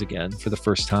songs again for the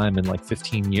first time in like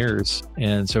 15 years.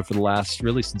 And so for the last,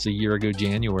 really since a year ago,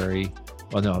 January,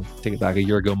 I'll take it back, a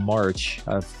year ago, March,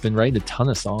 I've been writing a ton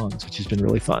of songs, which has been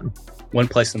really fun. One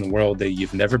place in the world that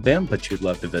you've never been, but you'd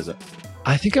love to visit?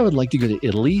 I think I would like to go to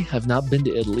Italy. I've not been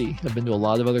to Italy. I've been to a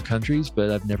lot of other countries, but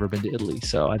I've never been to Italy.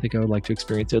 So I think I would like to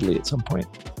experience Italy at some point.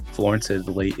 Florence,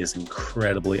 Italy is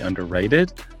incredibly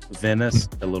underrated. Venice,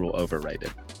 a little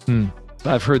overrated.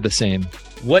 I've heard the same.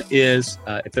 What is,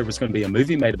 if there was going to be a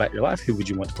movie made about your life, who would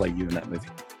you want to play you in that movie?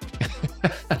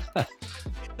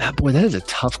 Boy, that is a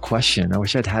tough question. I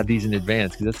wish I'd had these in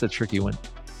advance because that's a tricky one.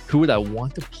 Who would I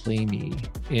want to play me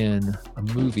in a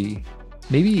movie?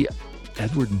 Maybe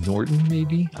Edward Norton,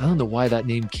 maybe? I don't know why that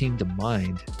name came to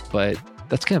mind, but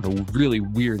that's kind of a really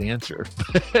weird answer.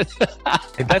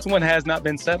 That's one has not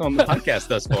been said on the podcast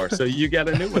thus far, so you got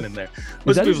a new one in there.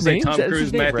 Most people say Tom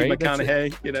Cruise, Matthew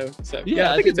McConaughey, So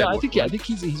I think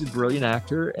he's a brilliant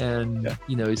actor, and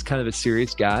he's kind of a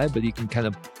serious guy, but he can kind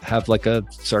of have like a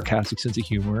sarcastic sense of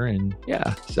humor, and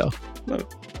so. All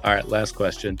right, last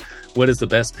question. What is the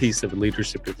best piece of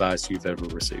leadership advice you've ever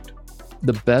received?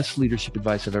 The best leadership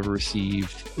advice I've ever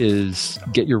received is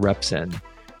get your reps in.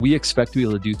 We expect to be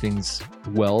able to do things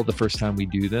well the first time we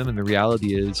do them. And the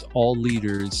reality is all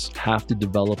leaders have to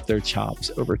develop their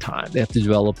chops over time. They have to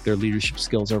develop their leadership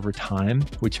skills over time,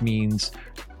 which means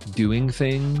doing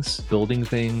things, building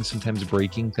things, sometimes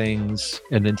breaking things,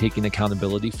 and then taking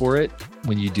accountability for it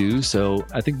when you do. So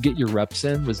I think get your reps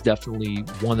in was definitely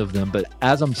one of them. But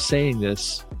as I'm saying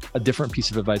this, a different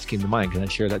piece of advice came to mind. Can I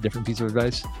share that different piece of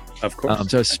advice? Of course.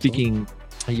 So I was speaking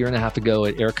a year and a half ago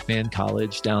at Air Command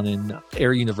College down in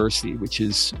Air University, which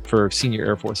is for senior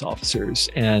Air Force officers.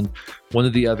 And one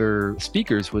of the other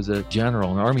speakers was a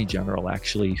general, an Army general,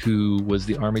 actually, who was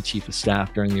the Army Chief of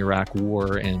Staff during the Iraq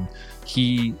War. And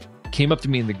he came up to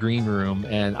me in the green room,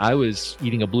 and I was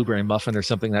eating a blueberry muffin or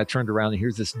something. And I turned around and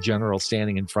here's this general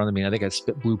standing in front of me. I think I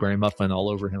spit blueberry muffin all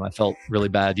over him. I felt really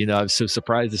bad. I was so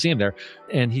surprised to see him there.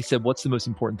 And he said, what's the most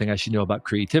important thing I should know about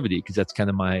creativity? Because that's kind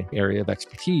of my area of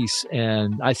expertise.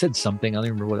 And I said something, I don't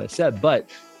even remember what I said, but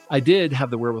I did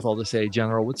have the wherewithal to say,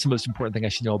 General, what's the most important thing I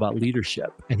should know about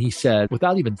leadership? And he said,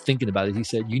 without even thinking about it, he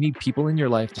said, you need people in your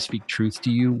life to speak truth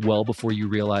to you well before you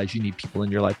realize you need people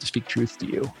in your life to speak truth to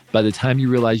you. By the time you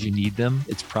realize you need them,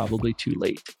 it's probably too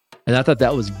late. And I thought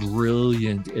that was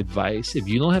brilliant advice. If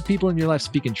you don't have people in your life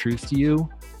speaking truth to you,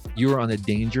 you are on a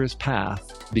dangerous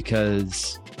path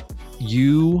because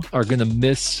you are going to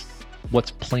miss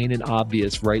what's plain and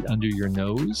obvious right under your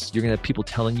nose. You're going to have people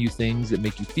telling you things that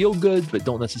make you feel good, but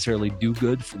don't necessarily do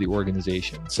good for the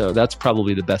organization. So that's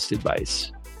probably the best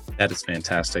advice. That is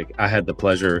fantastic. I had the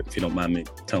pleasure, if you don't mind me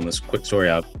telling this quick story,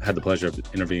 I've had the pleasure of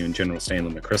interviewing General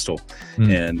Stanley McChrystal,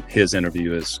 and his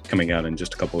interview is coming out in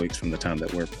just a couple of weeks from the time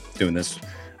that we're doing this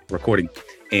recording.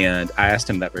 And I asked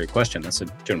him that very question. I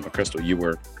said, General McChrystal, you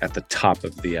were at the top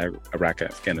of the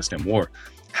Iraq-Afghanistan war.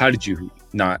 How did you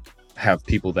not have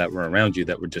people that were around you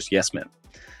that were just yes men?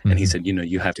 And he said,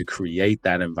 you have to create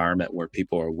that environment where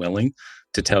people are willing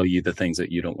to tell you the things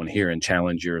that you don't want to hear and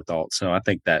challenge your thoughts. So I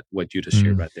think that what you just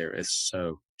shared right there is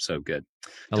so, so good.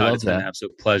 Todd, it's been an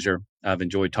absolute pleasure. I've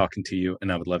enjoyed talking to you,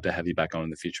 and I would love to have you back on in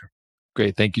the future.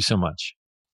 Great. Thank you so much.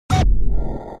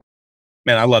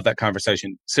 Man, I love that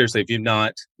conversation. Seriously, if you've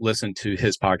not listened to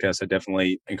his podcast, I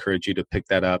definitely encourage you to pick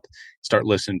that up, start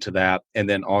listening to that. And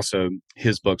then also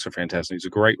his books are fantastic. He's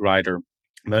a great writer.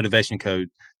 Motivation Code,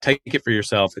 take it for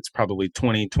yourself. It's probably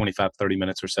 20, 25, 30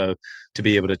 minutes or so to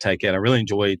be able to take it. I really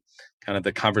enjoyed kind of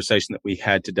the conversation that we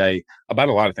had today about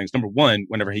a lot of things. Number one,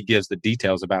 whenever he gives the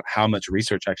details about how much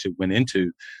research actually went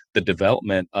into the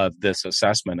development of this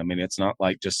assessment. I mean, it's not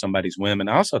like just somebody's whim. And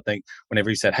I also think whenever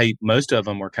he said, hey, most of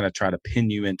them were kind of trying to pin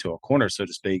you into a corner, so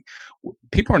to speak,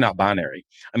 people are not binary.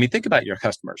 I mean, think about your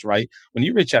customers, right? When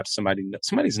you reach out to somebody,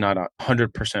 somebody's not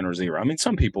 100% or zero. I mean,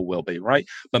 some people will be, right?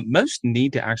 But most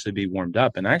need to actually be warmed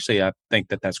up. And actually, I think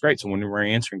that that's great. So when we're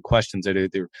answering questions that are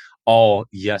either all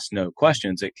yes, no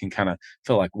questions, it can kind of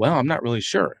feel like, well, I'm not really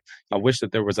sure. I wish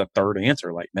that there was a third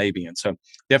answer, like maybe. And so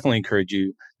definitely encourage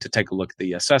you to take a look at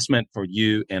the assessment for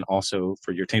you and also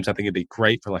for your teams. I think it'd be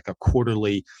great for like a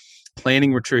quarterly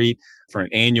planning retreat, for an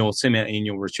annual,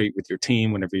 semi-annual retreat with your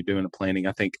team whenever you're doing a planning.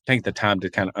 I think the time to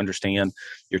kind of understand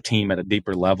your team at a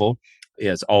deeper level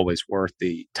is always worth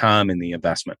the time and the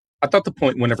investment. I thought the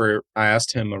point whenever I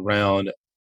asked him around,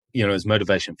 is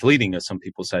motivation fleeting, as some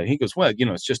people say? He goes, well,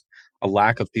 it's just a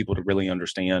lack of people to really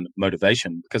understand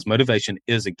motivation, because motivation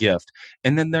is a gift.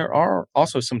 And then there are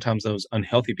also sometimes those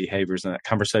unhealthy behaviors in that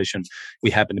conversation.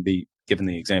 We happen to be given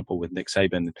the example with Nick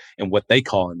Saban and what they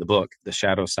call in the book, the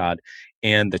shadow side.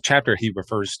 And the chapter he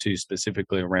refers to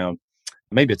specifically around,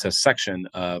 maybe it's a section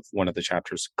of one of the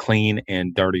chapters, clean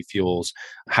and dirty fuels.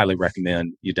 Highly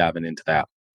recommend you diving into that.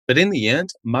 But in the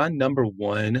end, my number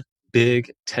one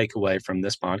big takeaway from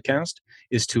this podcast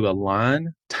is to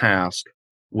align task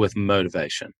with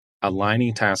motivation,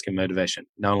 aligning task and motivation,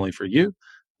 not only for you,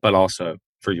 but also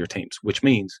for your teams, which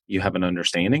means you have an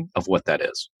understanding of what that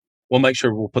is. We'll make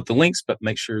sure we'll put the links, but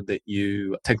make sure that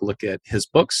you take a look at his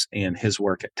books and his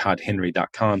work at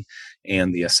toddhenry.com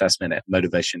and the assessment at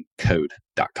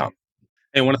motivationcode.com.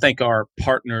 And I want to thank our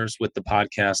partners with the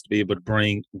podcast to be able to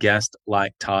bring guests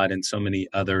like Todd and so many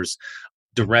others,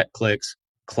 Direct Clicks,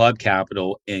 Club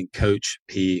Capital, and Coach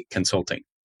P Consulting.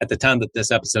 At the time that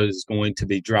this episode is going to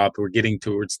be dropped, we're getting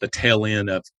towards the tail end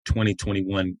of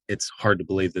 2021. It's hard to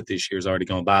believe that this year's already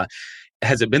gone by.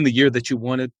 Has it been the year that you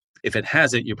wanted? If it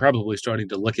hasn't, you're probably starting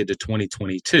to look into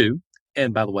 2022.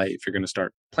 And by the way, if you're going to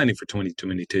start planning for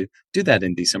 2022, do that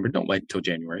in December. Don't wait until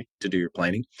January to do your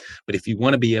planning. But if you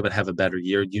want to be able to have a better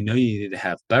year, you need to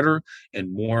have better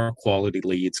and more quality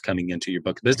leads coming into your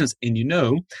book of business. And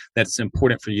that it's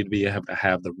important for you to be able to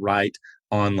have the right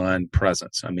online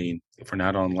presence. I mean, if we're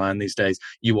not online these days,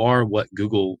 you are what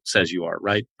Google says you are,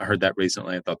 right? I heard that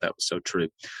recently. I thought that was so true.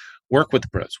 Work with the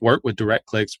pros, work with Direct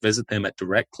Clicks, visit them at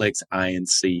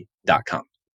directclicksinc.com.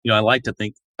 I like to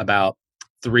think about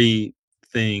three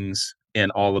things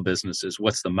in all the businesses.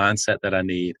 What's the mindset that I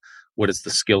need? What is the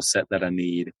skill set that I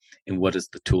need? And what is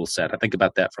the tool set? I think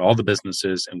about that for all the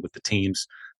businesses and with the teams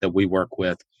that we work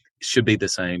with. It should be the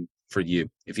same for you.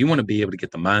 If you want to be able to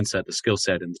get the mindset, the skill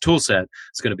set, and the tool set,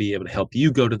 it's going to be able to help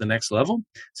you go to the next level.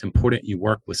 It's important you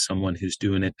work with someone who's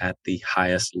doing it at the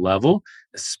highest level,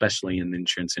 especially in the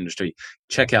insurance industry.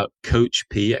 Check out Coach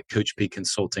P at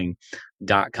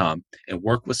coachpconsulting.com and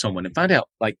work with someone and find out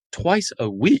like twice a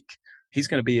week. He's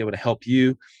going to be able to help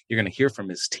you. You're going to hear from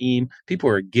his team. People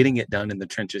are getting it done in the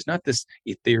trenches, not this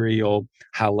ethereal,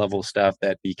 high-level stuff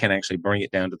that you can actually bring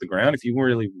it down to the ground. If you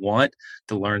really want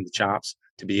to learn the chops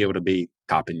to be able to be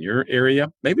top in your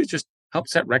area, maybe just help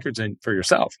set records in for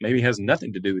yourself. Maybe it has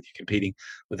nothing to do with you competing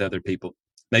with other people.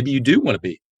 Maybe you do want to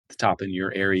be the top in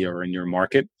your area or in your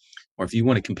market. Or if you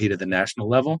want to compete at the national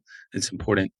level, it's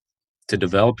important to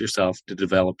develop yourself, to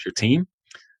develop your team.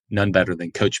 None better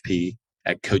than Coach P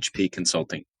at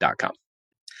coachpconsulting.com.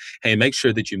 Hey, make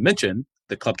sure that you mention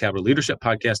the Club Capital Leadership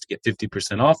Podcast to get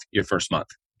 50% off your first month.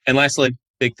 And lastly,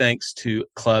 big thanks to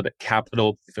Club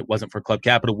Capital. If it wasn't for Club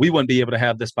Capital, we wouldn't be able to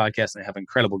have this podcast and have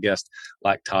incredible guests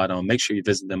like Todd on. Make sure you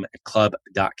visit them at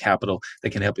club.capital.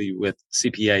 They can help you with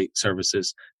CPA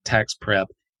services, tax prep,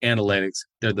 analytics.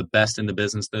 They're the best in the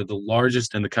business. They're the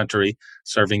largest in the country,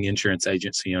 serving insurance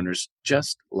agency owners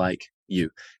just like you.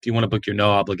 If you want to book your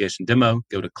no obligation demo,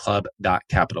 go to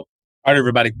club.capital. All right,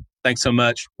 everybody. Thanks so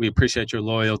much. We appreciate your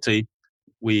loyalty.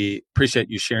 We appreciate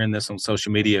you sharing this on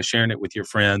social media, sharing it with your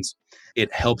friends.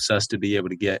 It helps us to be able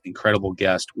to get incredible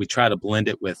guests. We try to blend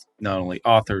it with not only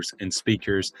authors and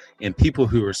speakers and people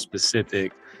who are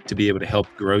specific to be able to help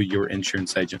grow your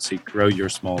insurance agency, grow your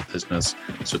small business.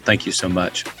 So thank you so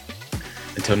much.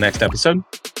 Until next episode,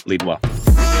 lead well.